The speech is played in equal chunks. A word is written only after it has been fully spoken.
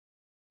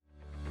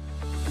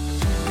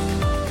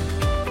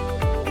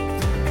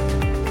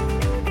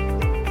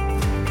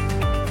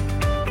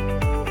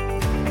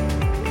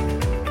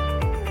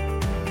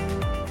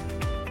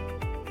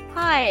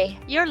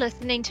You're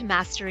listening to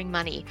Mastering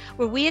Money,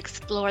 where we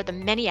explore the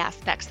many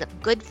aspects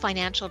of good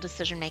financial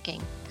decision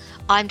making.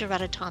 I'm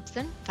Doretta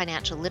Thompson,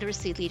 Financial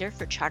Literacy Leader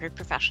for Chartered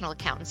Professional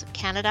Accountants of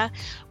Canada.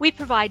 We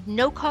provide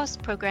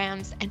no-cost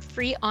programs and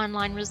free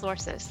online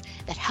resources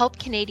that help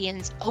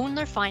Canadians own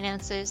their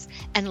finances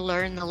and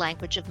learn the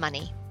language of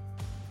money.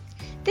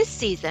 This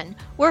season,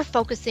 we're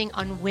focusing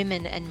on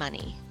women and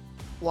money.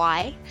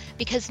 Why?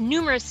 Because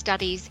numerous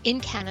studies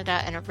in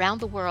Canada and around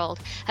the world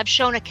have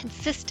shown a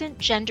consistent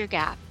gender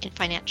gap in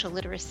financial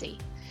literacy.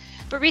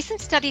 But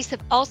recent studies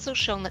have also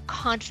shown that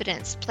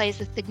confidence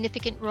plays a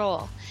significant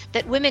role,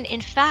 that women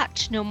in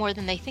fact know more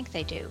than they think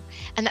they do,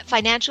 and that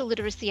financial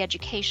literacy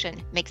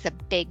education makes a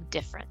big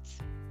difference.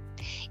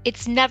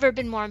 It's never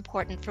been more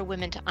important for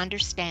women to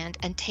understand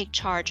and take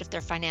charge of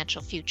their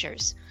financial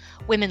futures.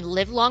 Women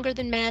live longer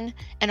than men,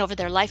 and over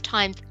their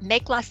lifetimes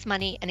make less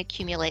money and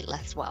accumulate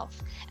less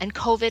wealth. And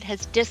COVID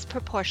has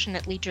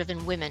disproportionately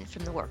driven women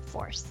from the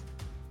workforce.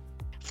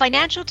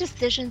 Financial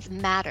decisions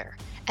matter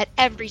at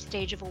every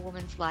stage of a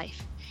woman's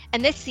life.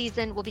 And this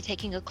season, we'll be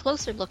taking a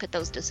closer look at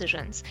those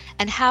decisions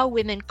and how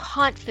women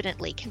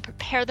confidently can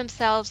prepare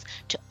themselves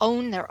to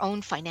own their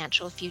own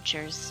financial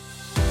futures.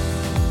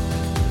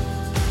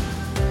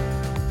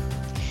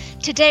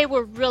 Today,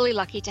 we're really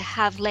lucky to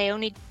have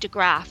Leonie de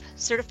Graaf,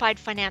 Certified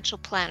Financial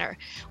Planner,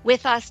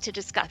 with us to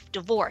discuss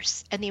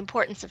divorce and the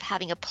importance of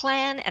having a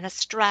plan and a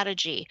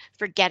strategy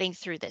for getting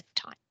through this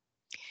time.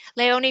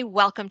 Leonie,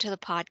 welcome to the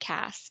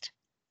podcast.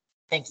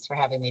 Thanks for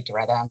having me,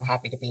 Doretta. I'm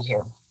happy to be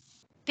here.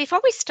 Before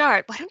we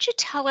start, why don't you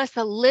tell us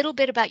a little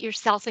bit about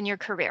yourself and your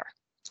career?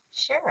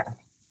 Sure.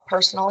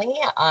 Personally,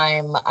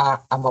 I'm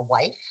a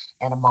wife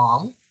and a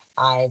mom.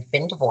 I've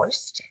been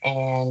divorced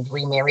and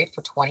remarried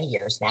for 20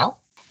 years now.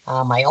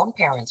 My own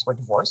parents were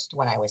divorced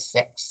when I was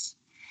 6,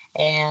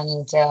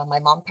 and my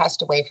mom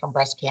passed away from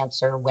breast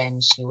cancer when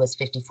she was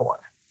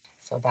 54.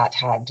 So that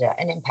had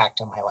an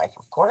impact on my life,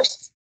 of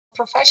course.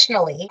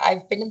 Professionally,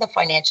 I've been in the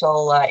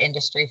financial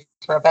industry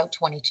for about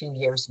 22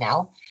 years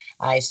now.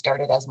 I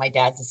started as my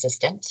dad's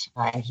assistant.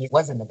 He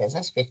was in the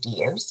business 50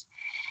 years.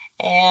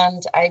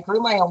 And I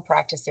grew my own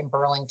practice in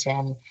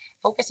Burlington,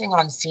 focusing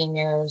on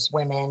seniors,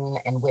 women,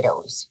 and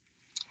widows.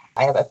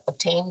 I have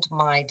obtained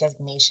my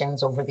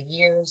designations over the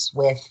years,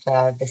 with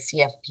the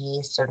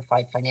CFP,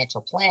 Certified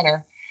Financial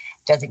Planner,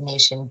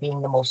 designation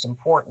being the most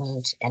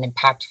important and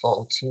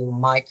impactful to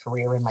my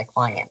career and my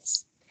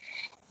clients.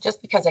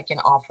 Just because I can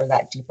offer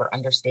that deeper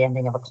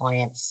understanding of a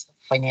client's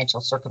financial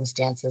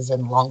circumstances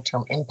and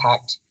long-term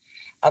impact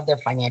of their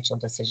financial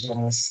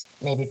decisions,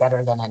 may be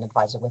better than an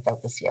advisor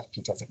without the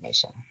CFP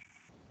designation.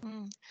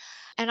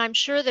 And I'm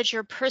sure that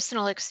your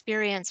personal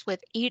experience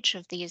with each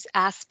of these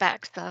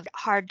aspects of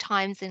hard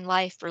times in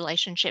life,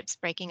 relationships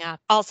breaking up,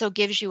 also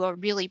gives you a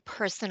really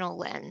personal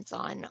lens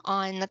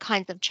on the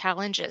kinds of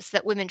challenges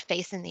that women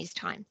face in these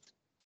times.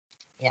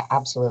 Yeah,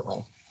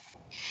 absolutely.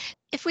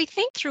 If we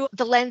think through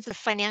the lens of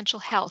financial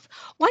health,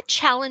 what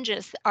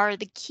challenges are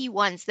the key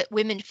ones that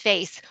women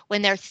face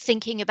when they're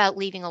thinking about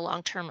leaving a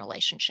long-term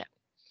relationship?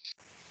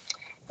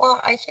 Well,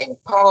 I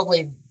think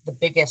probably the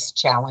biggest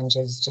challenge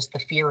is just the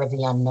fear of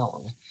the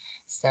unknown.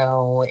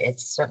 So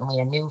it's certainly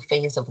a new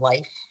phase of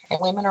life, and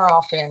women are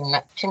often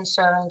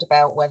concerned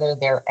about whether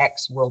their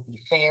ex will be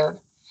fair,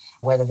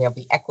 whether they'll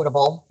be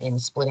equitable in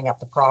splitting up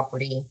the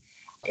property.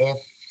 If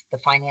the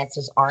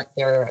finances aren't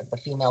the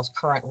female's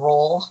current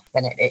role,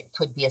 then it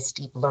could be a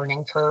steep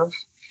learning curve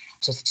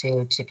just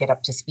to get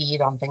up to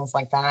speed on things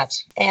like that.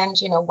 And,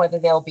 whether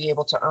they'll be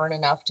able to earn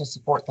enough to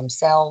support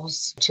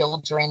themselves,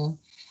 children,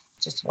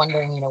 just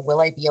wondering,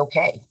 will I be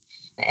okay?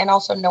 And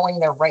also knowing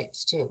their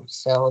rights too.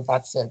 So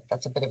that's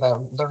a bit of a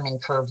learning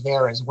curve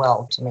there as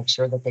well, to make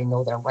sure that they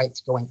know their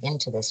rights going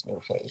into this new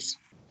phase.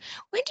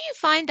 When do you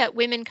find that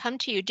women come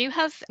to you? Do you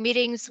have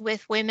meetings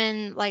with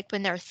women like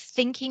when they're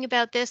thinking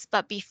about this,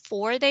 but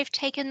before they've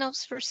taken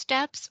those first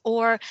steps?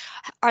 Or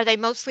are they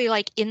mostly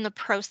like in the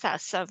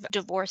process of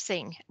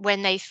divorcing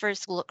when they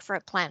first look for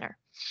a planner?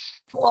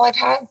 Well, I've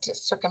had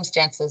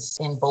circumstances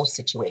in both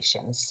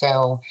situations.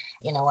 So,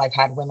 I've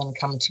had women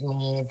come to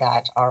me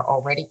that are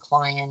already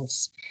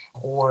clients,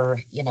 or,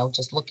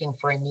 just looking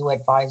for a new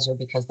advisor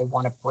because they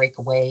want to break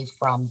away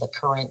from the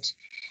current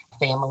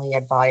family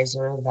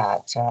advisor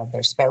that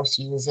their spouse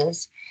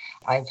uses.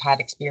 I've had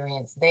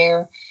experience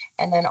there.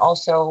 And then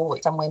also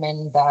some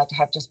women that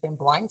have just been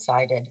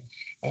blindsided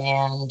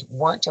and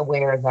weren't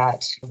aware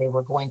that they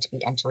were going to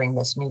be entering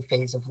this new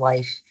phase of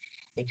life,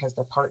 because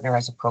their partner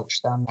has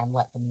approached them and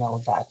let them know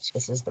that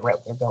this is the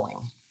route they're going.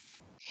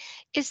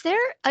 Is there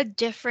a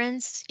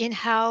difference in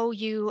how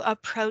you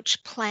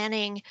approach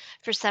planning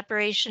for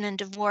separation and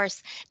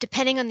divorce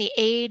depending on the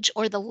age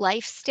or the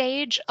life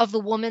stage of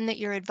the woman that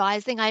you're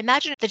advising? I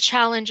imagine the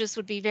challenges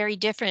would be very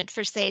different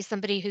for, say,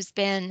 somebody who's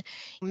been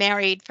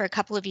married for a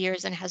couple of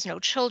years and has no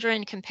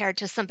children compared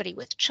to somebody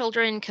with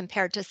children,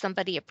 compared to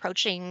somebody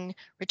approaching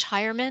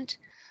retirement.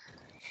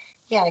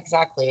 Yeah,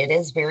 exactly. It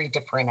is very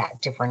different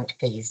at different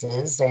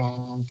phases.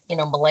 And,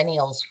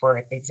 millennials, for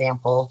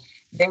example,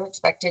 they're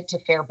expected to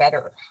fare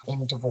better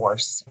in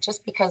divorce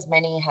just because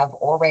many have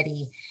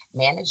already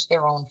managed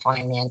their own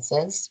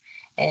finances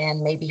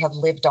and maybe have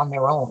lived on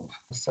their own.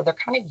 So they're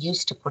kind of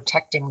used to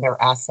protecting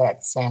their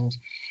assets and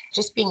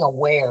just being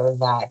aware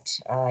that,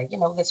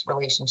 this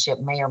relationship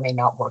may or may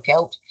not work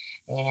out,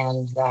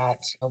 and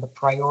that the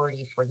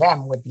priority for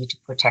them would be to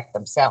protect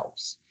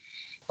themselves.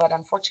 But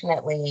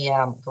unfortunately,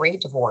 gray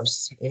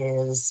divorce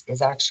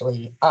is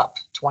actually up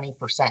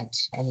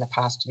 20% in the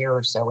past year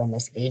or so in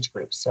this age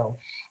group. So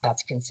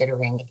that's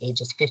considering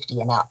ages 50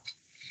 and up.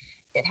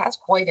 It has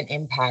quite an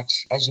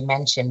impact, as you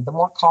mentioned. The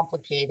more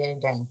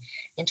complicated and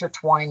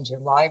intertwined your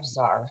lives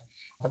are,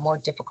 the more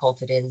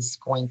difficult it is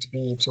going to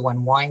be to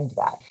unwind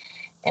that.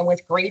 And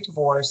with gray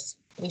divorce,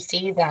 we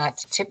see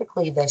that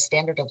typically the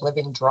standard of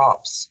living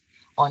drops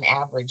on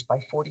average by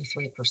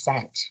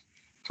 43%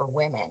 for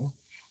women,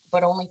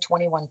 but only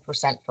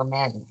 21% for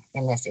men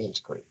in this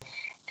age group.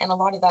 And a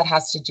lot of that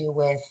has to do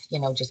with,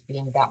 just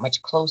being that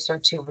much closer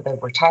to the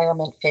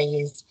retirement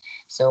phase.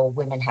 So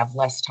women have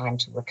less time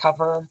to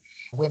recover.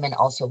 Women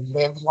also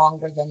live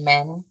longer than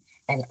men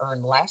and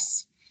earn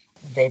less.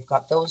 They've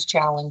got those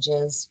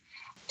challenges.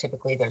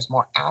 Typically, there's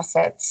more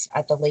assets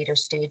at the later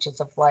stages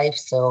of life,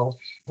 so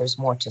there's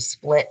more to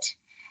split.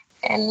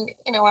 And,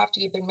 after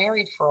you've been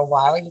married for a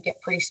while, you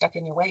get pretty stuck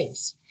in your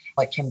ways.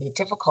 It can be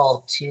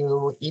difficult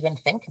to even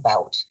think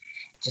about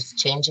just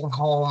changing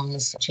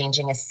homes,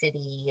 changing a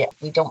city.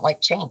 We don't like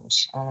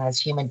change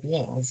as human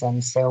beings.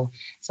 And so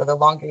the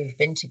longer you've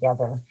been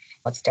together,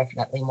 it's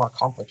definitely more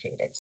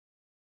complicated.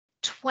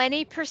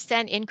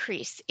 20%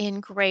 increase in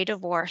gray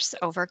divorce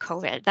over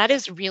COVID. That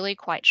is really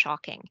quite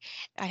shocking.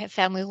 I have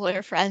family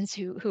lawyer friends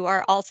who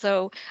are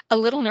also a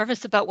little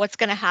nervous about what's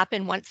going to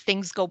happen once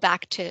things go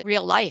back to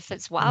real life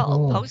as well,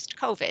 Mhm. post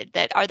COVID.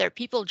 That are there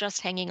people just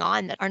hanging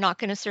on that are not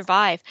going to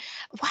survive?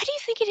 Why do you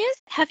think it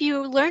is? Have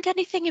you learned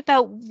anything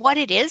about what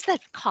it is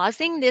that's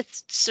causing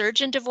this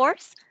surge in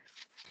divorce?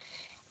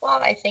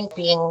 Well, I think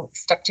being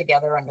stuck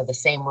together under the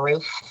same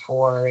roof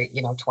for,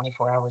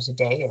 24 hours a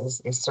day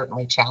is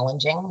certainly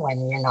challenging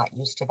when you're not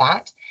used to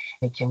that.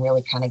 It can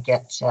really kind of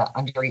get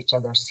under each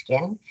other's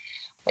skin.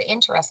 But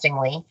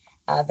interestingly,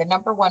 the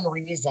number one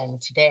reason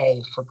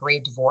today for gray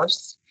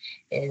divorce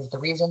is the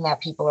reason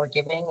that people are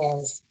giving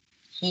is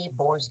he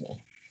bores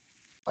me.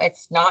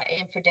 It's not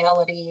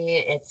infidelity.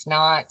 It's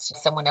not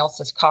someone else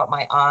has caught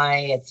my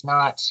eye. It's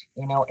not,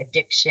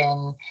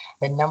 addiction.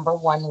 The number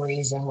one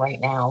reason right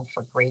now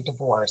for gray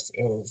divorce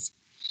is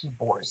he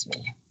bores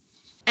me.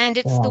 And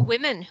it's the Yeah.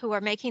 women who are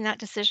making that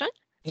decision?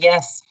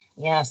 Yes.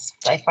 Yes.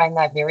 I find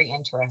that very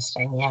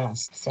interesting.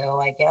 Yes.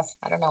 So I guess,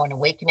 I don't know, an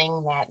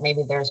awakening that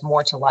maybe there's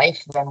more to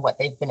life than what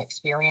they've been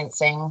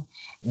experiencing.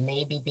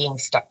 Maybe being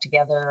stuck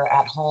together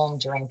at home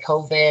during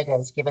COVID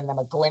has given them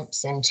a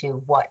glimpse into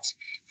what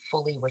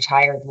fully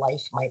retired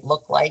life might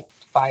look like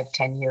 5,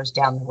 10 years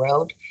down the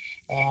road.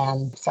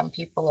 And some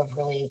people have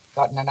really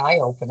gotten an eye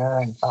opener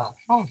and thought,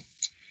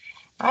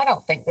 I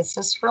don't think this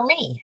is for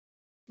me.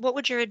 What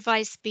would your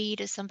advice be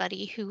to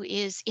somebody who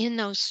is in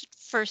those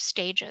first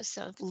stages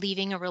of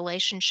leaving a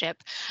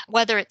relationship,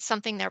 whether it's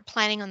something they're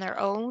planning on their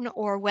own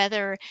or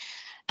whether,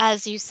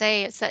 as you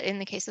say, it's in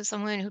the case of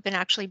someone who's been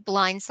actually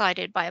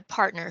blindsided by a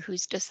partner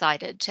who's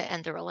decided to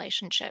end the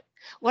relationship?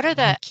 What are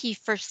the key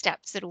first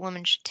steps that a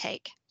woman should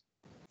take?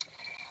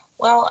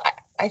 Well,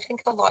 I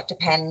think a lot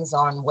depends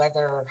on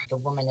whether the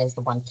woman is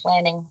the one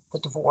planning the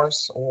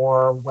divorce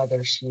or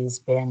whether she's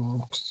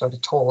been sort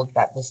of told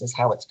that this is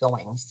how it's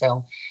going.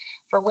 So,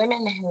 for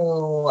women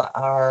who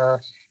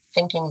are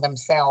thinking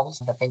themselves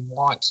that they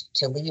want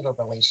to leave a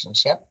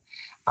relationship,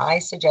 I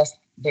suggest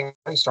very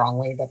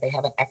strongly that they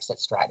have an exit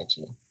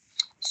strategy.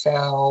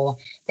 So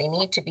they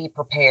need to be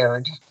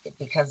prepared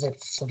because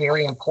it's a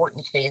very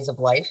important phase of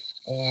life,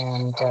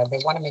 and they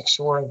want to make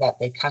sure that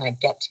they kind of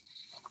get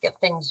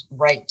things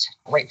right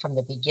from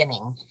the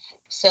beginning.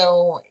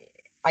 So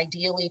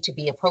ideally, to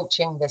be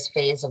approaching this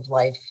phase of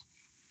life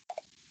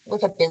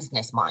with a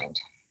business mind.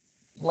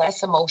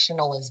 Less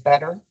emotional is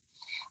better.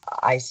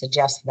 I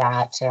suggest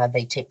that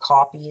they take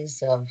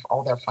copies of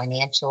all their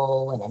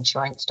financial and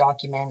insurance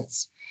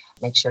documents.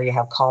 Make sure you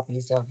have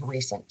copies of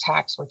recent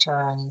tax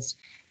returns,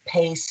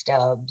 pay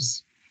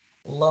stubs,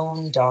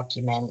 loan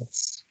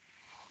documents,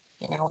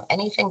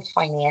 anything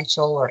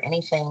financial or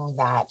anything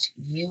that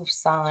you've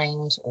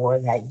signed or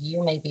that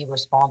you may be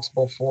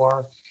responsible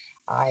for.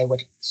 I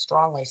would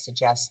strongly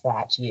suggest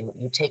that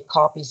you take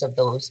copies of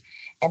those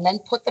and then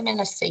put them in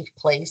a safe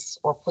place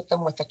or put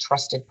them with a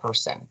trusted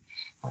person,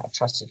 a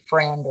trusted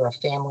friend or a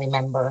family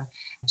member,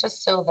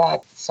 just so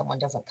that someone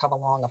doesn't come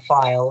along a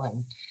file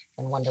and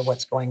wonder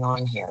what's going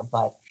on here.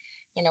 But,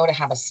 to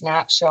have a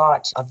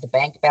snapshot of the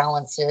bank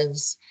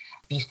balances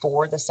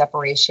before the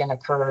separation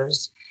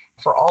occurs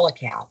for all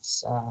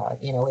accounts,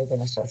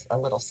 even if it's a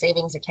little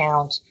savings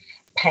account,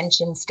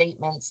 pension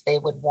statements they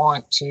would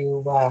want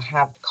to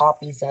have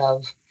copies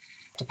of,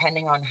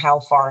 depending on how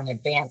far in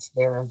advance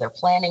they're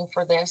planning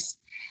for this.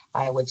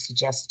 I would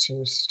suggest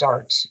to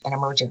start an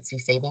emergency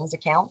savings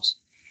account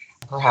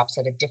perhaps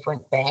at a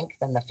different bank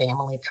than the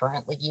family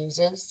currently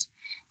uses.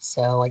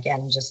 So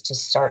again, just to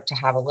start to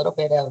have a little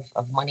bit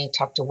of money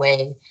tucked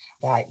away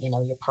that,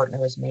 your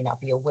partners may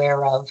not be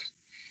aware of.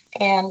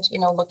 And,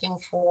 looking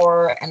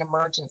for an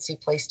emergency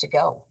place to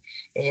go.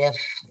 If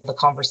the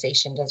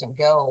conversation doesn't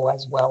go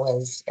as well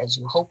as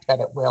you hope that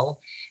it will,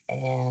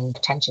 and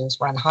tensions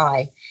run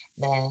high,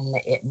 then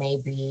it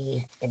may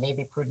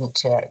be prudent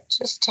to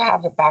just to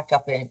have a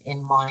backup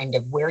in mind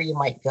of where you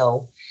might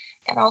go,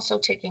 and also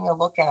taking a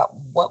look at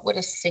what would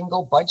a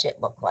single budget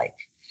look like.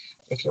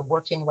 If you're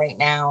working right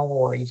now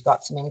or you've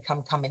got some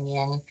income coming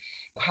in,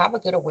 have a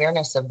good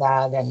awareness of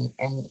that,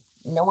 and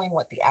knowing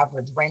what the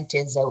average rent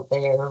is out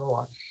there,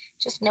 or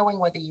just knowing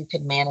whether you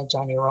could manage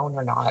on your own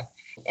or not.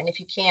 And if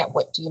you can't,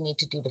 what do you need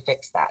to do to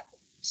fix that?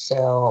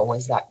 So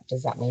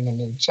does that mean a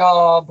new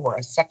job or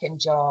a second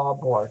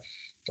job, or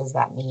does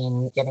that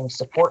mean getting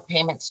support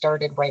payments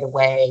started right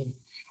away?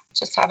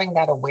 Just having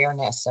that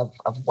awareness of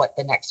what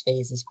the next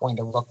phase is going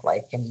to look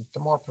like. And the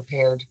more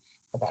prepared,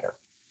 the better.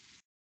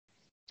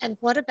 And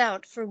what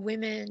about for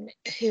women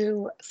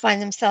who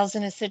find themselves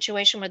in a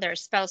situation where their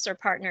spouse or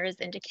partner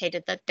has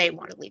indicated that they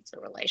want to leave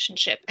the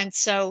relationship? And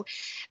so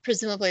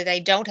presumably they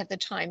don't have the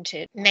time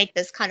to make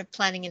this kind of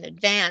planning in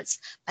advance,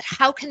 but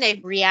how can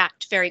they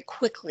react very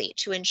quickly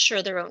to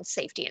ensure their own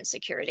safety and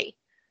security?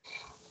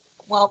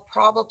 Well,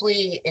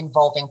 probably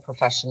involving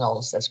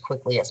professionals as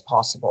quickly as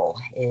possible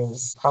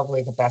is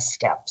probably the best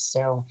step.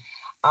 So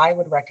I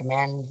would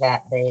recommend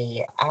that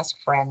they ask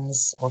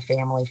friends or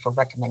family for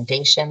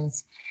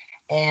recommendations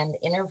and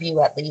interview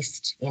at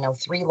least,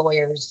 three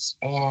lawyers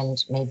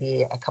and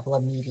maybe a couple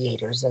of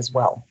mediators as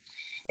well.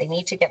 They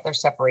need to get their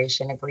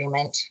separation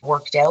agreement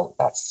worked out.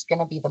 That's going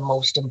to be the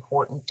most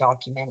important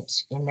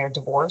document in their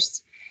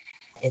divorce.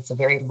 It's a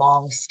very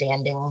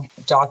long-standing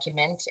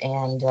document,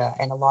 and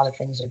a lot of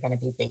things are going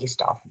to be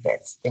based off of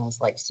it. Things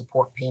like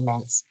support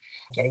payments,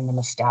 getting them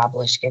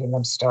established, getting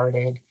them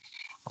started,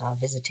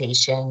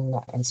 visitation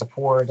and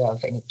support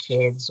of any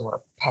kids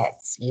or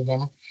pets,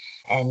 even,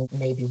 and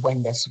maybe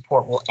when the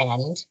support will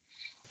end.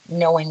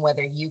 Knowing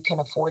whether you can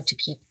afford to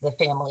keep the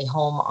family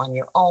home on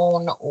your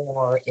own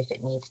or if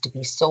it needs to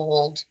be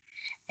sold.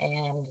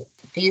 And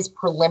these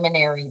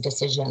preliminary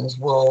decisions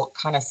will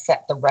kind of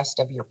set the rest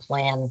of your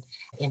plan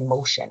in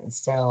motion.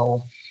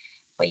 So,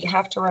 but you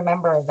have to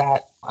remember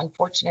that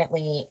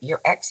unfortunately,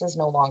 your ex is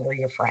no longer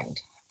your friend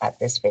at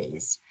this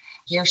phase.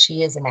 He or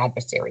she is an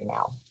adversary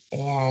now.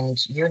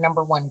 And your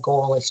number one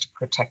goal is to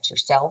protect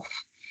yourself.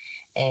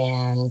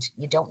 And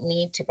you don't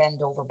need to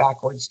bend over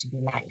backwards to be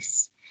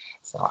nice.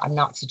 So I'm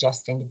not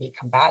suggesting to be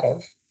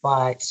combative,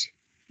 but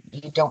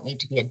you don't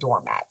need to be a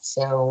doormat.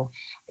 So,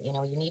 you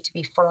need to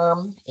be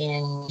firm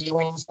in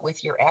dealings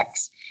with your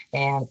ex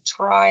and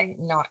try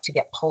not to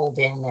get pulled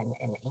in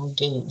and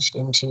engaged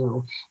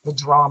into the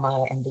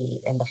drama and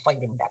the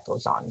fighting that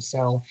goes on.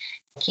 So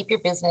keep your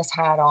business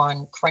hat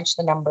on, crunch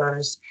the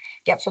numbers,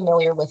 get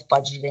familiar with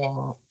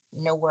budgeting,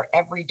 know where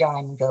every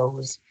dime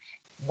goes.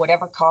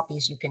 Whatever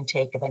copies you can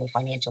take of any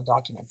financial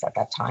documents at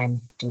that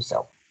time, do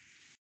so.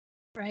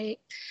 Right.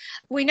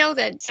 We know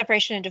that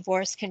separation and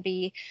divorce can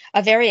be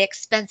a very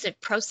expensive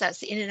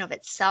process in and of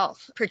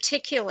itself,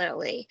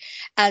 particularly,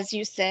 as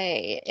you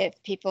say,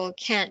 if people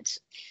can't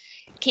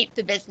keep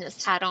the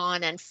business hat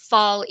on and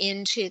fall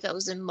into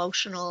those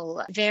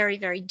emotional, very,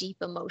 very deep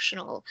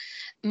emotional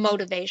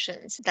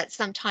motivations that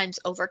sometimes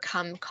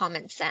overcome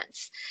common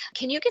sense.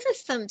 Can you give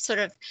us some sort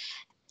of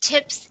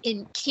tips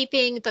in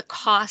keeping the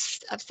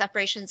cost of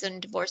separations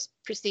and divorce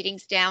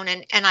proceedings down?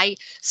 And I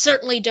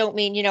certainly don't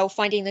mean,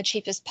 finding the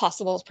cheapest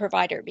possible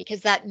provider,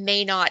 because that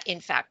may not in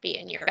fact be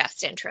in your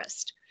best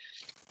interest.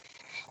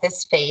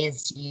 This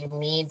phase, you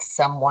need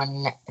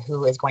someone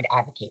who is going to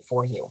advocate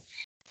for you.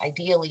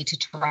 Ideally, to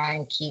try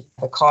and keep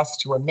the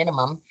cost to a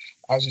minimum.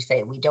 As you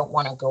say, we don't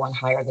want to go and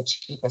hire the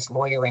cheapest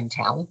lawyer in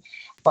town,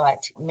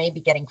 but maybe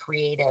getting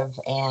creative.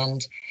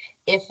 And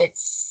if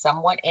it's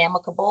somewhat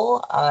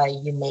amicable,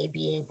 you may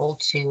be able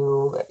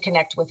to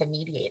connect with a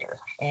mediator.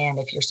 And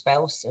if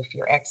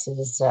your ex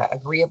is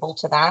agreeable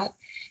to that,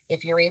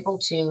 if you're able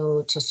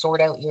to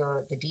sort out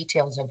the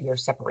details of your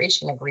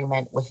separation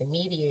agreement with a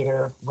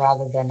mediator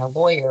rather than a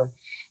lawyer,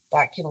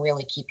 that can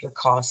really keep your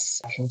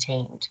costs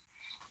contained.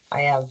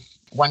 I have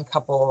one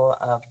couple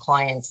of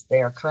clients,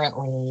 they're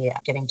currently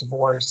getting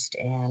divorced,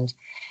 and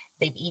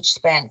they've each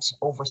spent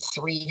over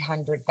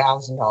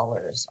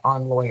 $300,000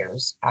 on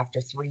lawyers after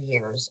 3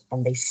 years,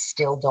 and they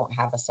still don't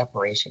have a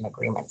separation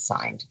agreement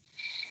signed.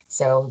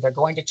 So they're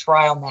going to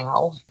trial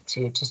now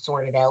to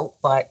sort it out,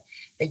 but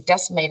they've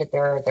decimated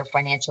their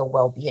financial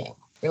well-being.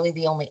 Really,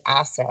 the only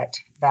asset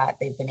that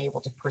they've been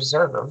able to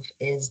preserve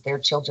is their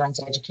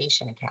children's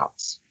education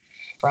accounts.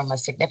 From a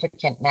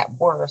significant net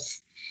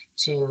worth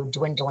to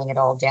dwindling it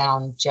all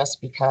down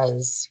just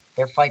because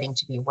they're fighting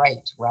to be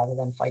right rather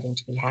than fighting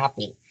to be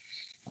happy.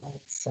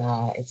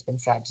 It's been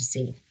sad to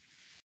see.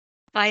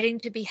 Fighting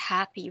to be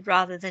happy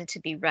rather than to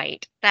be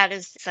right. That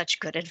is such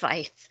good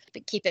advice.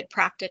 But keep it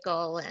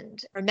practical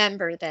and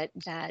remember that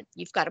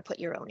you've got to put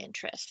your own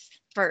interests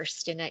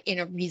first in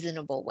a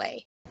reasonable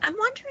way. I'm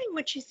wondering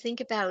what you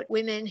think about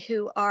women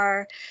who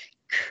are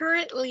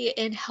currently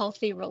in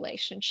healthy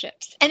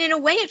relationships. And in a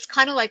way, it's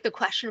kind of like the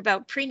question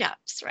about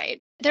prenups,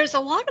 right? There's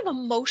a lot of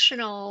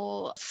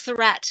emotional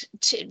threat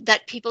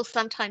that people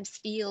sometimes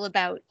feel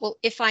about, well,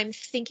 if I'm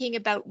thinking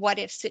about what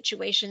if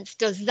situations,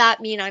 does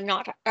that mean I'm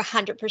not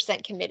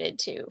 100% committed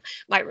to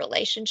my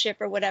relationship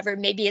or whatever?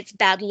 Maybe it's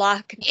bad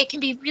luck. It can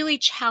be really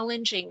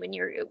challenging when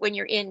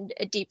you're in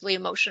a deeply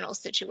emotional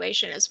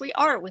situation, as we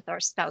are with our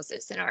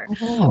spouses and our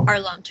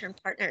Mhm. long-term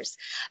partners.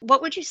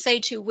 What would you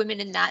say to women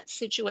in that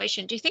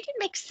situation? Do you think it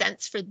makes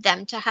sense for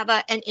them to have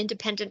an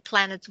independent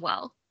plan as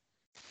well?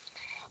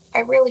 I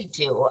really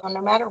do.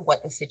 No matter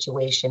what the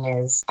situation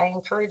is, I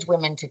encourage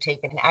women to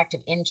take an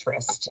active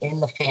interest in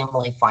the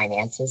family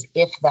finances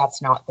if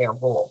that's not their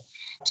role.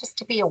 Just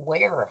to be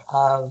aware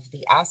of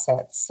the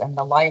assets and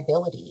the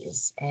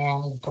liabilities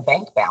and the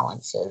bank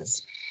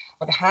balances,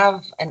 but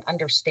have an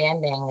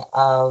understanding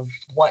of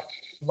what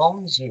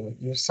loans you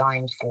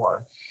signed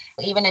for.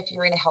 Even if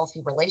you're in a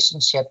healthy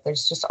relationship,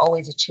 there's just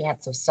always a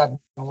chance of sudden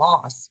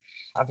loss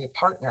of your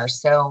partner.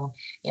 So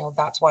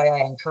that's why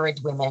I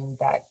encourage women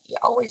that you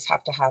always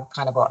have to have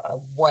kind of a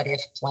what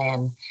if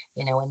plan,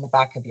 in the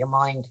back of your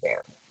mind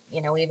there.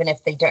 Even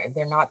if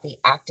they're not the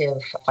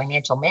active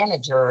financial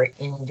manager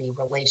in the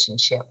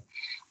relationship,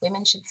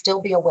 women should still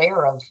be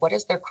aware of what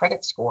is their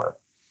credit score,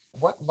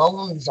 what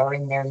loans are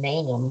in their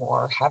name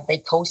or have they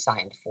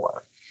co-signed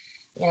for.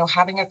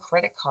 Having a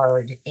credit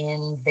card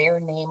in their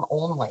name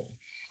only,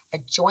 a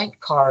joint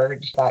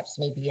card that's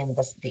maybe in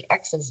the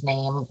ex's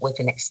name with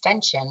an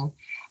extension,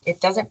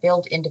 it doesn't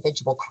build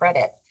individual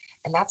credit.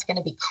 And that's going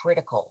to be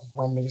critical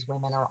when these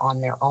women are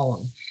on their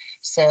own.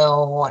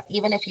 So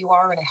even if you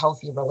are in a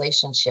healthy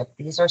relationship,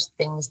 these are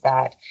things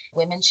that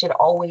women should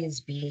always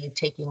be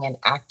taking an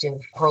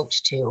active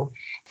approach to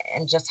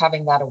and just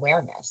having that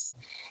awareness.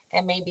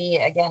 And maybe,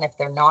 again, if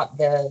they're not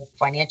the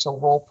financial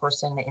role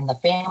person in the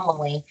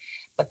family,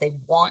 but they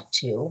want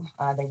to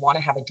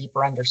have a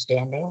deeper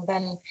understanding,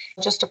 then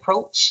just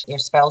approach your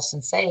spouse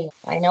and say,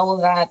 I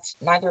know that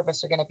neither of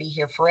us are going to be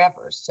here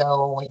forever.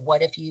 So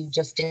what if you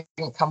just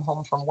didn't come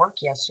home from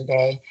work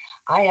yesterday?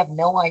 I have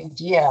no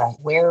idea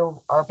where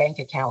our bank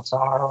accounts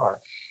are.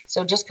 Or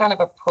so just kind of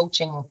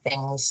approaching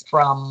things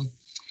from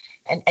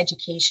an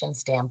education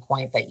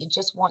standpoint that you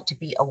just want to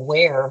be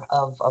aware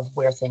of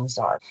where things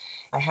are.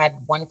 I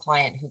had one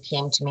client who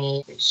came to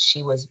me,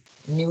 she was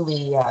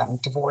newly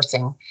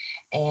divorcing,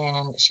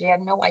 and she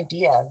had no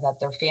idea that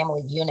their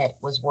family unit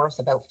was worth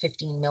about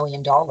 $15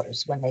 million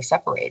when they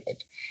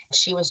separated.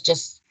 She was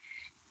just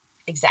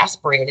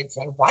exasperated,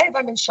 saying, why have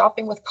I been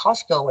shopping with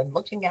Costco and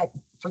looking at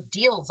for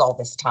deals all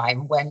this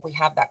time when we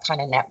have that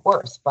kind of net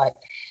worth? But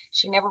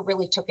she never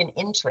really took an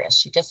interest.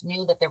 She just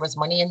knew that there was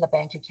money in the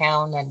bank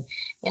account, and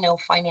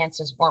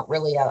finances weren't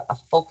really a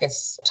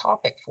focus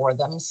topic for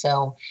them.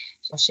 So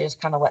she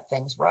just kind of let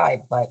things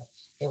ride. But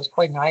it was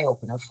quite an eye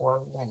opener for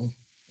her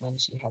when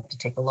she had to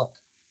take a look.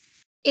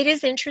 It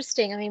is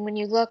interesting. I mean, when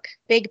you look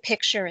big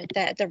picture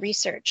at the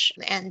research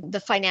and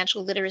the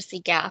financial literacy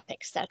gap,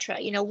 et cetera,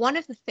 one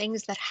of the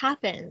things that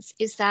happens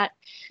is that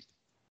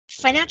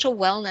financial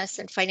wellness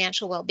and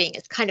financial well-being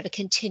is kind of a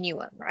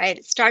continuum, right?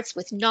 It starts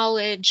with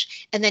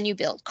knowledge, and then you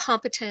build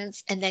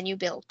competence, and then you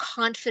build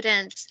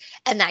confidence,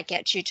 and that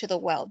gets you to the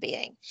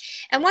well-being.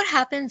 And what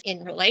happens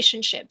in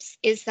relationships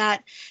is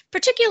that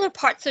particular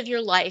parts of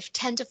your life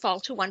tend to fall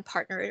to one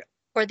partner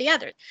or the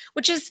other,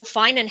 which is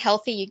fine and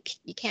healthy.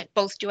 You can't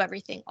both do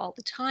everything all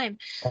the time.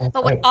 That's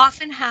But what right.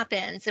 often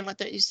happens, and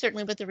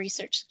certainly what the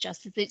research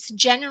suggests, is it's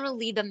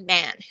generally the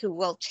man who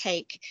will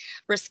take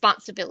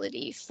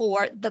responsibility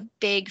for the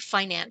big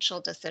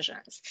financial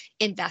decisions,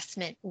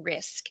 investment,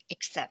 risk,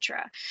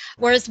 etc.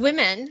 Whereas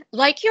women,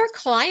 like your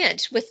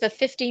client with the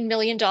 $15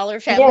 million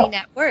family Yeah.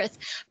 net worth,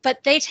 but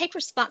they take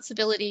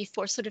responsibility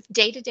for sort of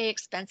day-to-day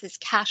expenses,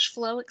 cash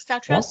flow,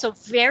 etc. Yeah. So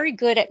very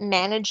good at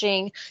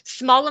managing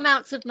small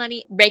amounts of money,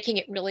 making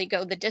it really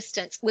go the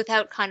distance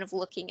without kind of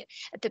looking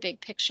at the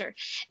big picture.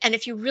 And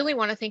if you really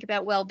want to think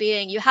about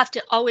well-being, you have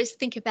to always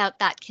think about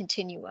that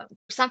continuum.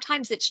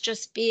 Sometimes it's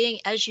just being,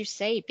 as you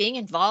say, being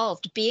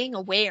involved, being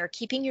aware,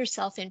 keeping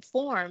yourself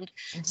informed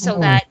so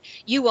Mhm. that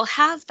you will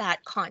have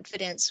that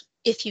confidence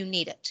if you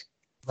need it.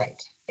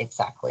 Right.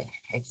 Exactly.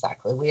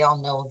 Exactly. We all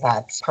know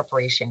that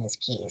preparation is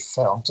key.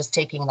 So just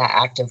taking that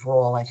active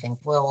role, I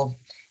think, will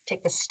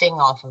take the sting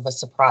off of a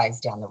surprise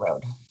down the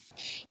road.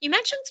 You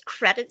mentioned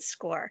credit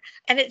score,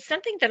 and it's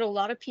something that a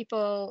lot of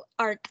people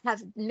are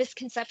have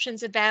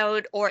misconceptions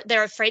about, or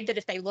they're afraid that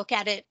if they look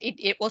at it,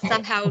 it will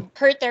somehow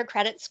hurt their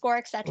credit score,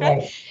 etc.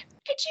 Right.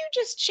 Could you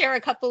just share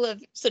a couple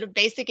of sort of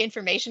basic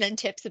information and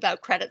tips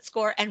about credit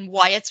score and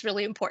why it's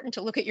really important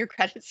to look at your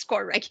credit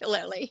score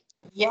regularly?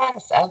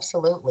 Yes,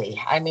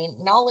 absolutely. I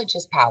mean, knowledge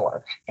is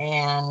power,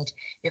 and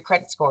your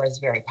credit score is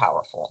very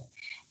powerful.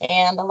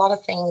 And a lot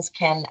of things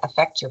can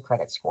affect your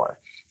credit score.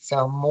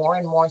 So, more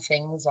and more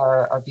things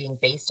are being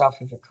based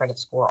off of your credit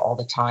score all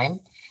the time,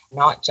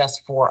 not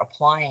just for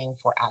applying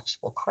for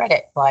actual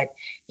credit, but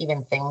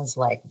even things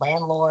like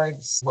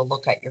landlords will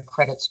look at your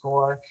credit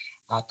score.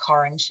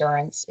 Car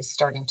insurance is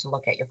starting to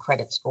look at your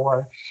credit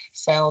score.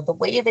 So the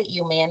way that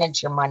you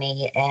manage your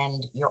money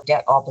and your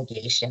debt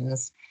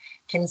obligations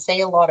can say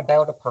a lot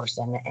about a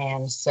person.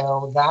 And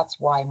so that's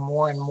why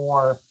more and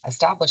more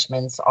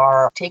establishments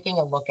are taking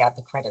a look at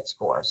the credit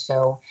score.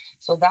 So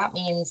that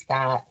means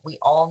that we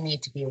all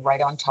need to be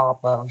right on top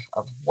of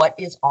what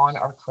is on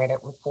our credit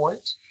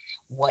report,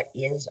 what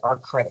is our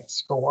credit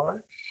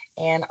score,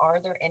 and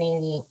is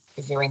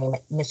there any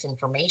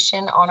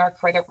misinformation on our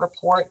credit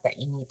report that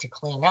you need to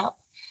clean up?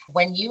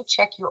 When you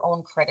check your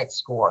own credit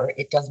score,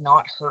 it does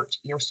not hurt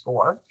your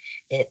score.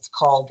 It's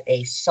called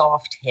a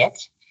soft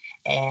hit,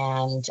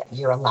 and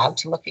you're allowed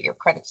to look at your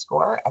credit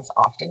score as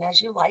often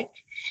as you like.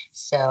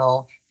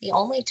 So the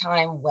only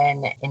time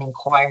when an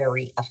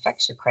inquiry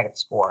affects your credit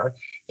score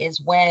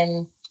is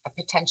when a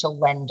potential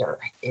lender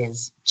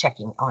is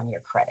checking on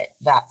your credit.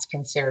 That's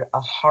considered a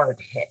hard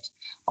hit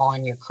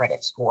on your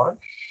credit score.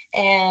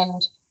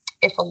 And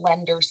if a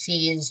lender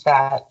sees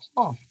that,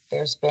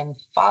 there's been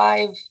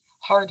 5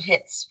 hard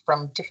hits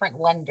from different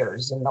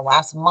lenders in the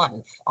last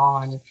month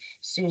on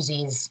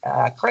Susie's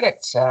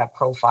credit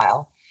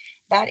profile,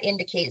 that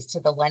indicates to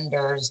the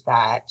lenders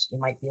that you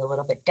might be a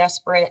little bit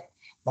desperate,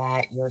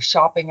 that you're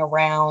shopping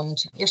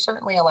around. You're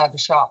certainly allowed to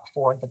shop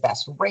for the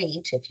best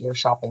rate if you're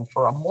shopping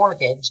for a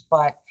mortgage,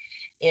 but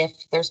if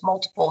there's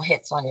multiple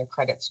hits on your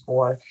credit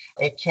score,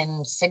 it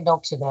can signal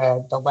to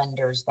the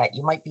lenders that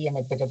you might be in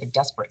a bit of a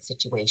desperate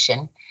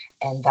situation,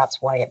 and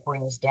that's why it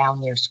brings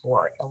down your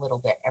score a little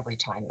bit every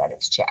time that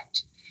it's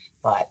checked.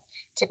 But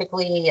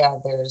typically,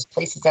 there's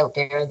places out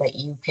there that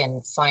you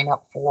can sign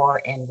up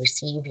for and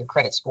receive your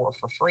credit score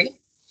for free.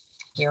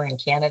 Here in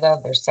Canada,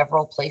 there's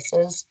several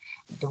places.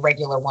 The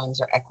regular ones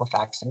are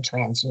Equifax and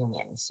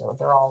TransUnion. So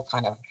they're all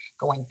kind of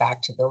going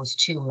back to those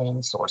 2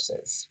 main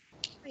sources.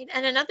 Right.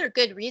 And another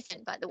good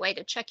reason, by the way,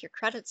 to check your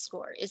credit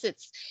score is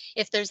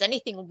if there's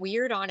anything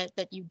weird on it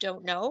that you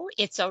don't know,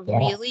 it's a Yeah.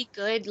 really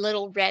good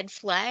little red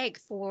flag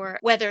for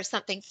whether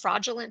something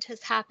fraudulent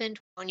has happened,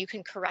 and you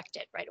can correct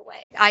it right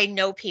away. I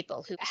know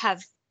people who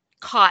have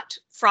caught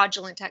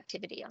fraudulent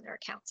activity on their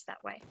accounts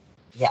that way.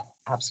 Yeah,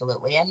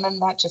 absolutely. And then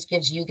that just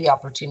gives you the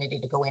opportunity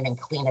to go in and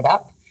clean it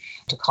up,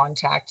 to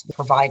contact the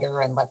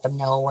provider and let them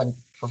know and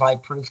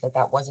provide proof that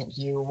that wasn't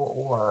you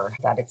or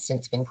that it's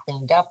since been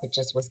cleaned up. It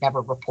just was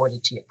never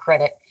reported to your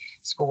credit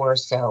score.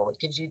 So it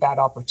gives you that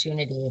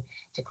opportunity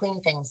to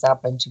clean things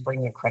up and to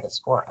bring your credit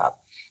score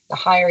up. The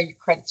higher your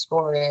credit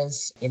score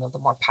is, the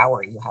more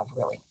power you have,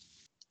 really.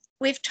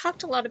 We've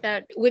talked a lot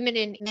about women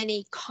in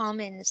many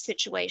common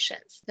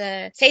situations.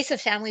 The face of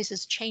families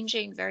is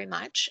changing very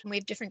much. We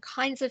have different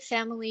kinds of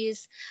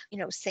families,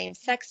 same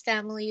sex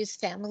families,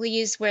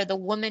 families where the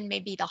woman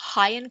may be the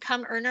high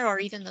income earner or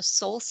even the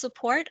sole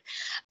support.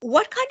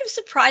 What kind of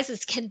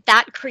surprises can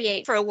that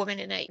create for a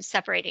woman in a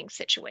separating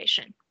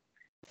situation?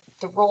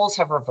 The roles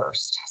have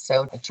reversed.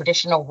 So the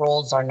traditional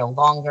roles are no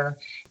longer.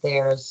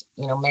 There's,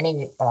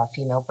 many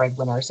female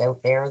breadwinners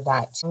out there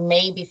that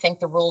maybe think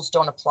the rules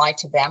don't apply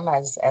to them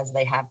as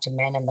they have to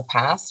men in the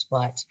past.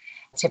 But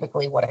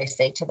typically what I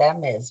say to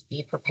them is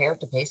be prepared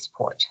to pay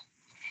support,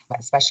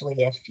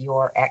 especially if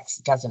your ex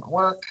doesn't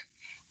work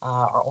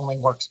or only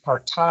works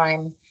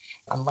part-time.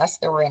 Unless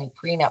there were any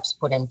prenups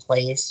put in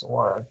place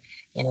or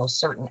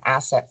certain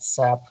assets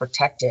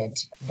protected,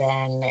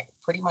 then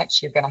pretty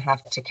much you're going to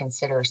have to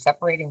consider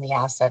separating the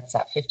assets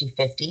at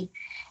 50-50.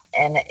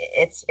 And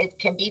it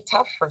can be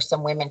tough for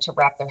some women to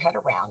wrap their head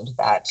around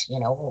that,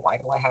 why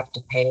do I have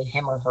to pay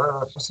him or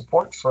her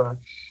support for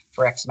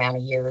X amount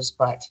of years?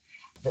 But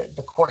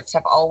the courts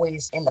have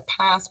always in the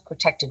past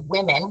protected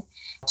women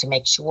to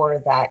make sure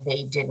that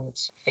they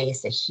didn't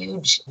face a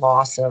huge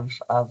loss of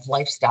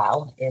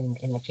lifestyle in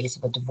the case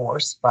of a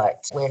divorce.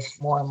 But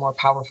with more and more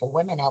powerful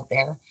women out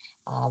there,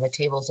 the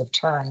tables have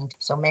turned.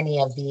 So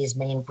many of these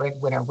main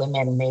breadwinner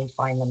women may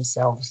find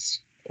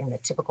themselves in the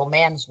typical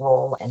man's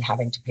role and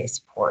having to pay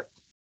support.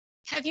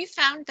 Have you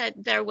found that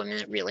there are women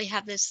that really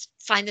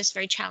find this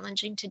very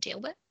challenging to deal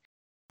with?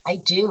 I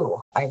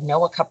do. I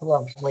know a couple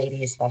of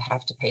ladies that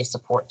have to pay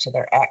support to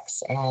their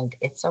ex, and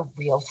it's a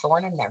real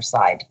thorn in their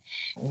side.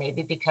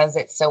 Maybe because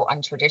it's so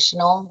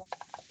untraditional,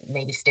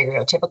 maybe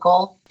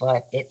stereotypical,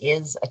 but it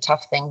is a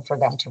tough thing for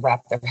them to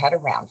wrap their head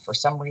around. For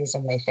some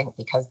reason, they think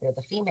because they're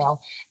the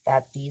female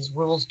that these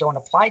rules don't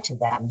apply to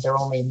them. They're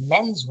only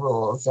men's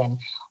rules and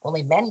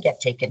only men get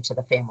taken to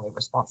the family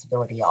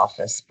responsibility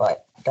office,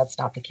 but that's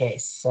not the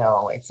case.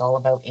 So it's all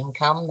about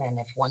income. And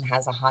if one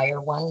has a higher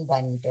one,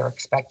 then they're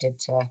expected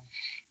to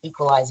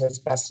equalize as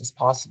best as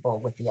possible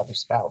with the other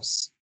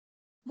spouse.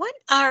 What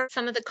are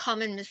some of the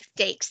common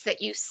mistakes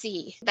that you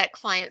see that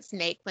clients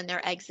make when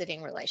they're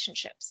exiting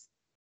relationships?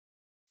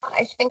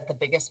 I think the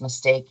biggest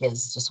mistake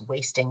is just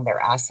wasting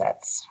their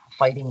assets,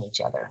 fighting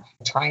each other,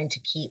 trying to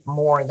keep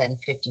more than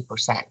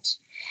 50%.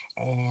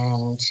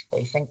 And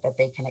they think that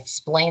they can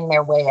explain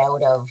their way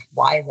out of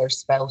why their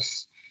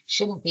spouse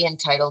shouldn't be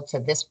entitled to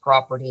this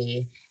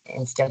property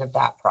instead of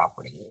that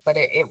property. But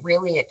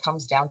it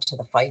comes down to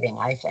the fighting,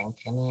 I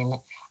think. I mean,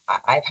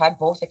 I've had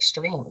both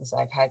extremes.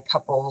 I've had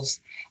couples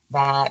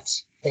that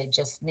They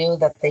just knew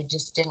that they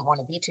just didn't want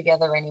to be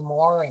together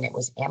anymore, and it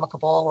was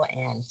amicable.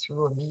 And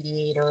through a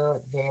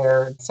mediator,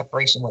 their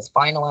separation was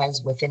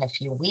finalized within a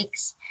few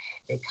weeks.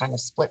 They kind of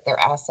split their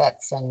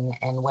assets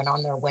and went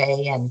on their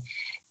way, and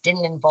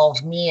didn't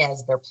involve me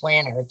as their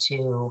planner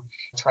to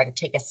try to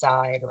take a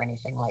side or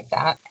anything like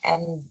that.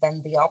 And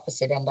then the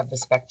opposite end of the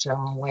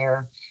spectrum,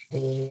 where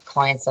the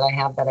clients that I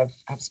have that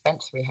have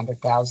spent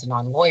 $300,000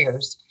 on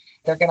lawyers,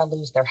 they're going to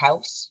lose their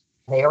house.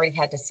 They already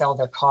had to sell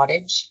their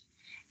cottage,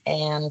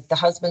 and the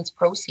husband's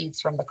proceeds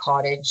from the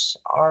cottage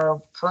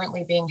are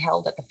currently being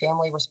held at the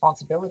Family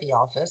Responsibility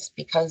Office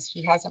because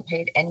he hasn't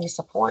paid any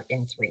support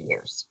in 3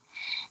 years.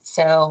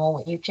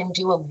 So you can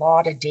do a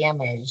lot of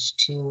damage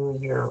to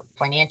your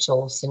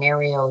financial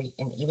scenario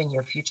and even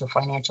your future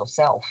financial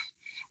self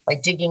by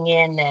digging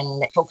in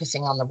and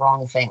focusing on the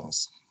wrong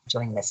things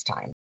during this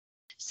time.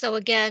 So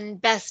again,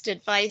 best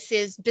advice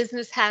is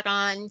business hat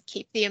on,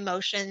 keep the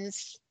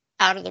emotions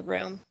out of the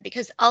room,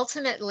 because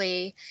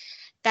ultimately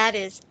that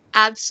is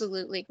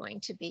absolutely going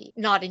to be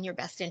not in your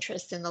best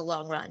interest in the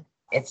long run.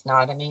 It's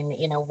not. I mean,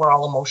 we're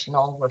all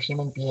emotional. We're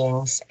human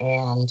beings,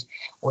 and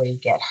we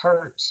get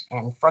hurt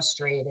and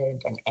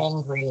frustrated and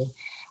angry.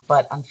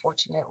 But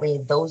unfortunately,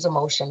 those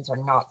emotions are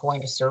not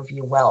going to serve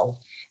you well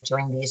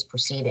during these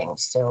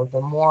proceedings. So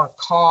the more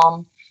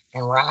calm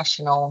and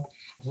rational,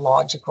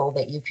 logical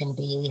that you can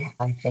be,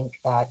 I think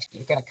that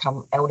you're going to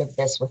come out of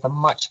this with a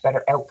much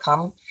better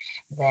outcome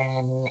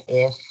than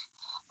if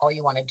all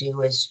you want to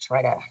do is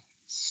try to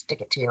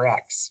stick it to your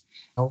ex.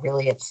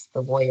 Really, it's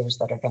the lawyers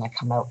that are going to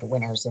come out the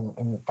winners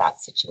in that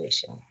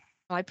situation.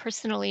 I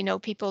personally know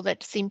people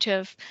that seem to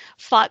have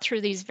fought through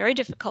these very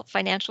difficult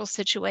financial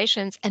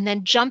situations and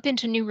then jump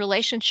into new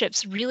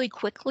relationships really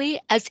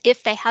quickly as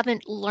if they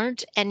haven't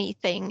learned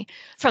anything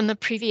from the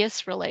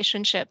previous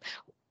relationship.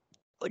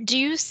 Do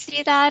you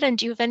see that? And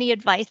do you have any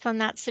advice on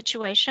that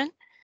situation?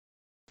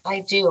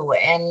 I do.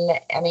 And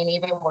I mean,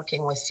 even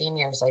working with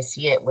seniors, I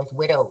see it with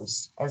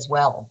widows as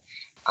well.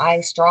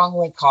 I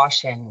strongly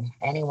caution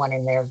anyone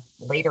in their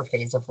later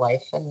phase of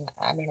life, and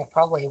I mean, it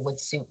probably would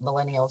suit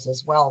millennials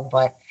as well,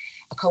 but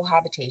a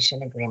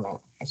cohabitation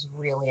agreement is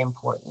really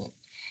important.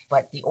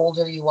 But the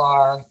older you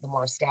are, the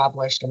more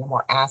established and the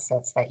more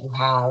assets that you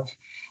have,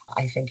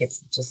 I think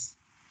it's just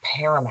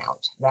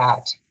paramount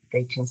that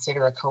they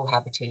consider a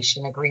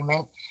cohabitation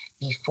agreement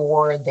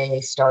before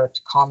they start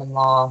common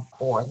law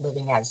or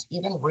living as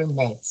even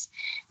roommates.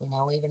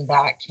 Even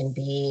that can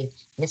be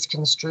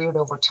misconstrued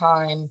over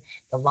time.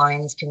 The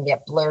lines can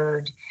get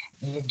blurred.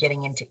 You're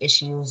getting into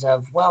issues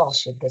of, well,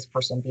 should this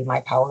person be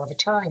my power of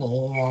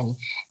attorney? And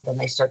then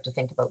they start to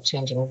think about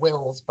changing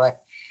wills.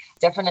 But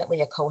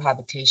definitely a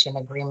cohabitation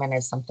agreement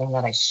is something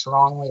that I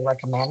strongly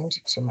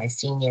recommend to my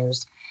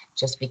seniors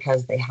just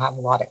because they have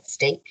a lot at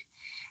stake.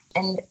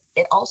 And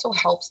it also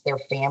helps their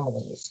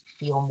families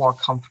feel more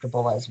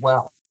comfortable as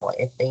well.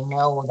 If they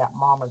know that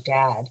mom or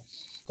dad,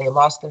 they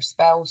lost their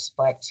spouse,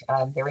 but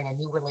they're in a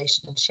new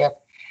relationship.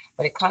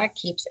 But it kind of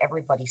keeps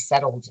everybody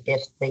settled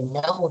if they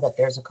know that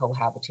there's a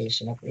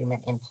cohabitation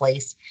agreement in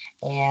place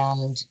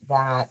and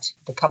that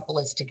the couple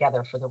is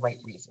together for the right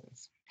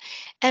reasons.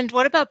 And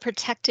what about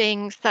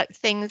protecting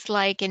things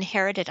like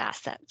inherited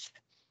assets?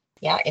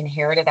 Yeah,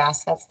 inherited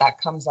assets,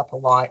 that comes up a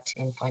lot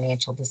in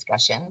financial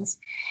discussions.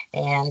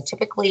 And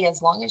typically,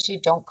 as long as you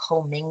don't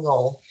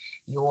commingle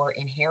your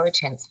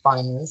inheritance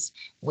funds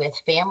with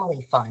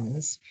family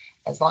funds,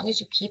 as long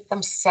as you keep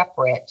them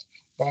separate,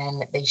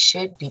 then they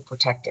should be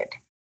protected.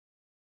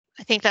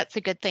 I think that's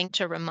a good thing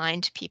to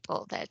remind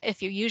people that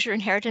if you use your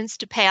inheritance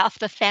to pay off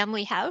the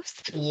family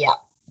house. Yeah,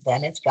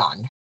 then it's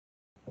gone.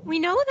 We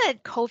know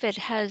that COVID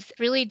has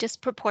really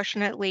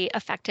disproportionately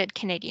affected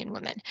Canadian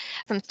women.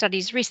 Some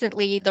studies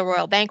recently, the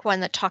Royal Bank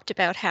one that talked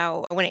about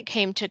how when it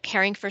came to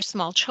caring for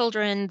small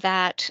children,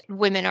 that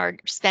women are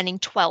spending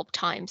 12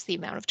 times the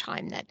amount of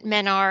time that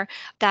men are,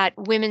 that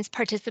women's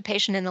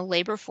participation in the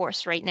labor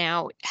force right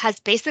now has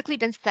basically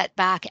been set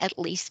back at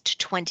least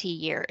 20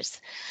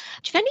 years.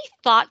 Do you have any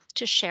thoughts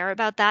to share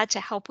about that to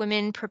help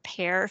women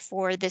prepare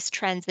for this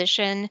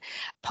transition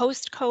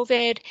post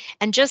COVID?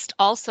 And just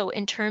also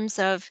in terms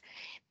of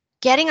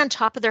getting on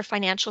top of their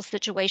financial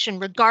situation,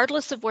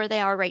 regardless of where they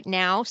are right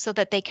now, so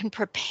that they can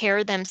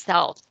prepare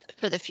themselves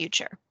for the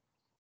future.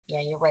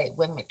 Yeah, you're right.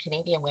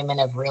 Canadian women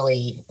have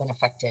really been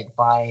affected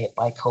by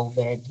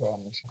COVID,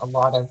 and a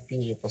lot of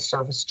the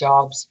service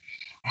jobs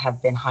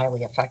have been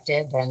highly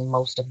affected, and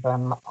most of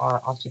them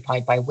are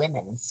occupied by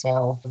women.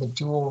 So the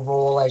dual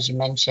role, as you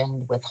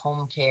mentioned, with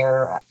home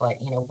care, but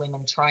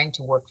women trying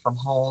to work from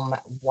home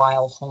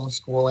while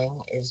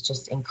homeschooling is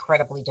just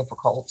incredibly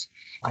difficult.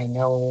 I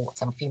know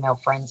some female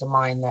friends of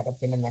mine that have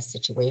been in this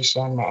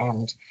situation,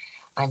 and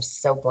I'm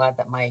so glad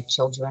that my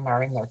children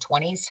are in their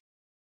 20s.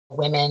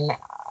 Women,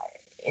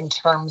 in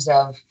terms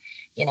of,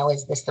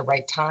 is this the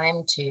right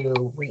time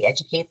to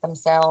re-educate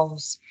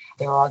themselves?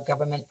 There are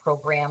government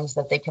programs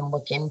that they can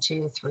look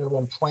into through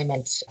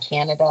Employment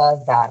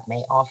Canada that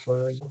may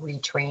offer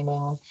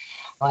retraining.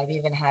 I've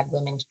even had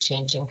women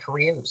changing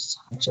careers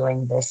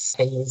during this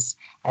phase.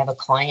 I have a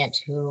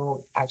client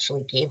who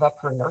actually gave up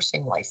her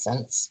nursing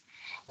license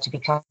to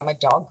become a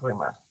dog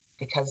groomer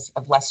because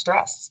of less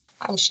stress.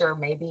 I'm sure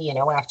maybe,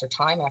 after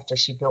time, after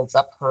she builds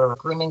up her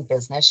grooming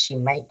business, she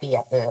might be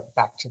at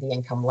back to the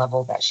income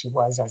level that she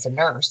was as a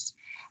nurse,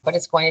 but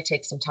it's going to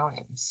take some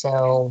time.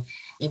 So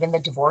even the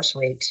divorce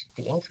rate,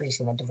 the increase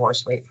in the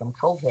divorce rate from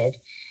COVID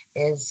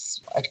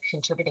is a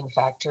contributing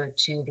factor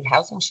to the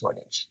housing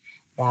shortage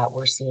that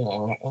we're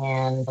seeing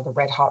and the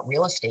red hot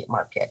real estate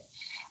market.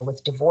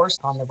 With divorce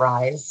on the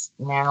rise,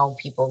 now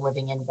people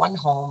living in one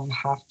home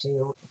have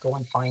to go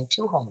and find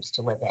two homes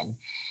to live in.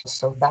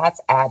 So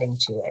that's adding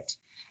to it.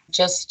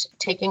 Just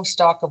taking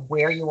stock of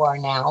where you are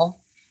now,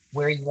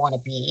 where you want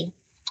to be,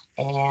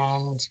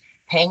 and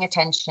paying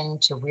attention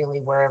to really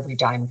where every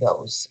dime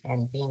goes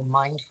and being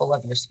mindful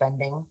of your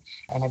spending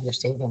and of your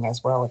saving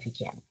as well if you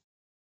can.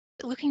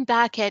 Looking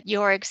back at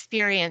your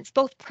experience,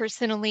 both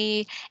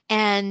personally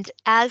and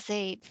as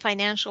a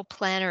financial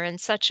planner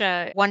and such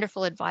a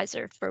wonderful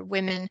advisor for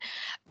women,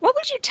 what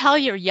would you tell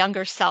your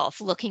younger self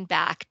looking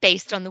back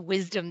based on the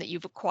wisdom that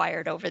you've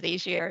acquired over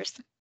these years?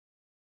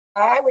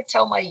 I would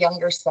tell my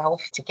younger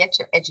self to get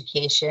your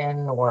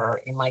education,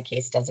 or in my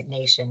case,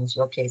 designations,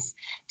 your case,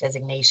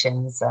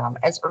 designations,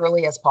 as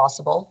early as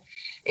possible.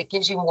 It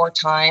gives you more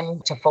time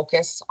to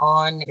focus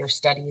on your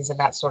studies and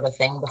that sort of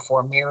thing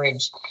before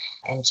marriage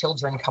and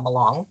children come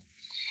along.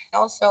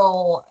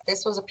 Also,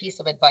 this was a piece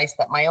of advice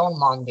that my own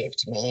mom gave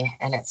to me,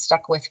 and it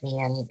stuck with me.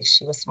 And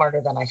she was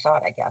smarter than I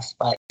thought, I guess.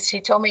 But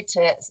she told me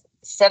to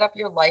set up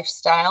your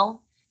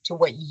lifestyle to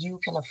what you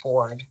can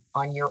afford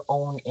on your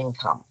own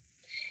income.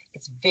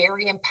 It's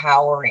very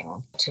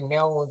empowering to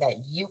know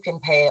that you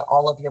can pay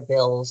all of your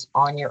bills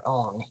on your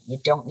own. You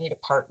don't need a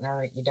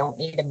partner. You don't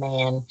need a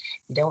man.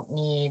 You don't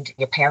need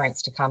your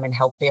parents to come and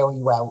help bail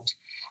you out.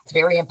 It's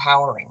very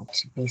empowering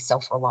to be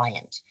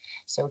self-reliant.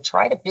 So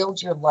try to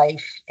build your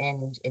life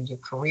and your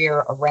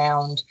career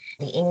around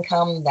the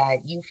income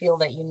that you feel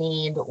that you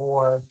need,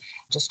 or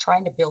just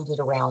trying to build it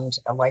around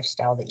a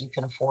lifestyle that you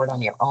can afford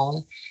on your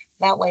own.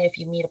 That way, if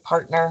you meet a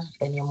partner,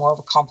 then you're more of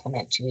a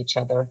complement to each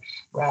other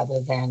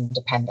rather than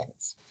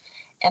dependence.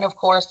 And of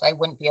course, I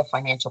wouldn't be a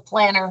financial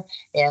planner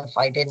if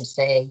I didn't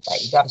say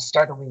that you got to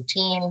start a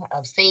routine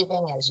of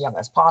saving as young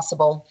as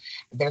possible.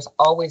 There's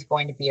always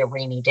going to be a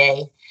rainy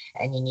day,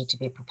 and you need to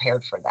be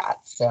prepared for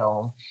that.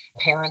 So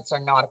parents are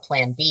not a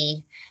plan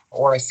B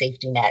or a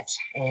safety net,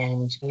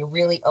 and you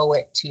really owe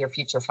it to your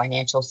future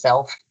financial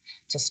self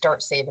to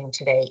start saving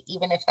today,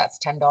 even if that's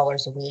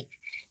 $10 a week.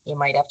 You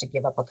might have to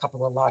give up a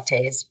couple of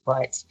lattes,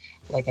 but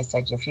like I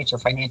said, your future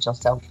financial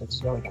self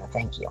is really going to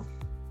thank you.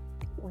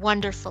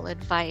 Wonderful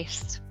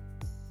advice.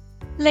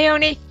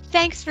 Leonie,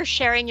 thanks for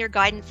sharing your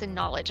guidance and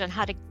knowledge on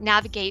how to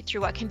navigate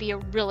through what can be a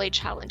really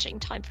challenging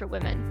time for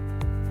women.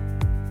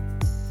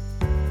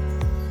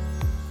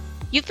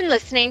 You've been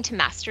listening to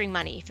Mastering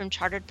Money from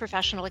Chartered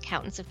Professional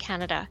Accountants of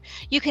Canada.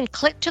 You can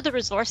click to the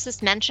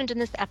resources mentioned in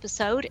this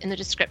episode in the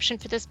description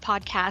for this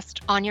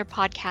podcast on your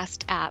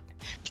podcast app.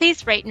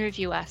 Please rate and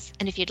review us.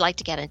 And if you'd like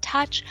to get in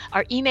touch,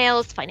 our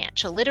email is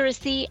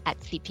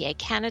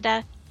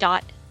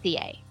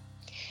financialliteracy@cpacanada.ca.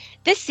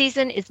 This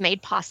season is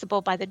made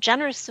possible by the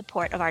generous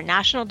support of our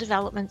national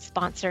development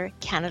sponsor,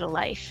 Canada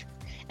Life.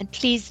 And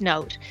please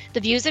note, the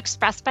views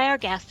expressed by our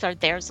guests are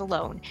theirs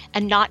alone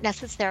and not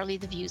necessarily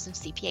the views of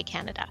CPA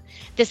Canada.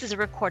 This is a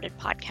recorded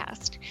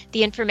podcast.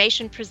 The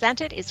information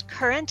presented is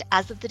current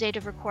as of the date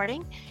of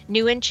recording.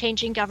 New and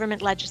changing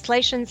government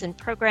legislations and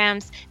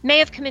programs may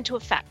have come into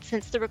effect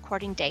since the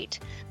recording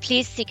date.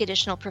 Please seek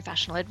additional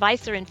professional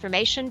advice or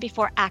information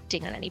before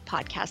acting on any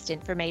podcast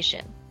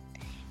information.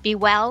 Be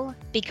well,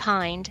 be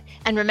kind,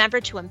 and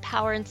remember to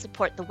empower and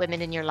support the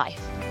women in your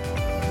life.